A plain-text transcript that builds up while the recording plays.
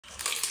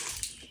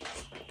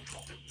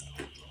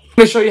I'm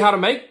gonna show you how to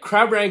make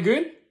crab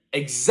Rangoon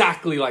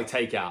exactly like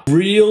Takeout.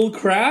 Real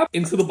crab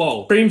into the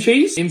bowl. Cream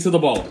cheese into the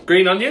bowl.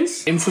 Green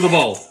onions into the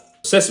bowl.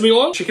 Sesame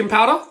oil, chicken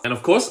powder, and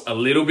of course, a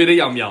little bit of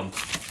yum yum.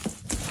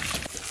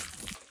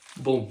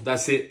 Boom,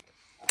 that's it.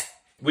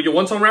 With your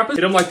wonton wrappers,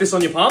 hit them like this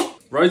on your palm.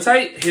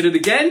 Rotate, hit it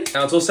again.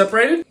 Now it's all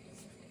separated.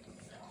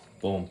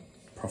 Boom,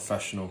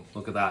 professional,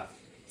 look at that.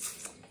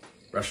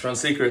 Restaurant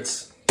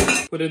secrets.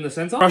 Put it in the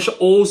center. Brush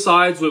all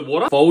sides with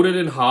water. Fold it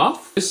in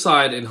half. This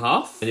side in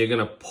half. And you're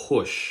gonna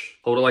push.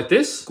 Hold it like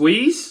this.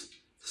 Squeeze,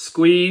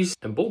 squeeze,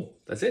 and boom.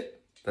 That's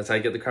it. That's how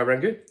you get the crab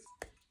Rangoon.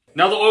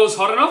 Now the oil's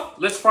hot enough,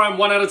 let's fry them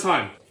one at a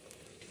time.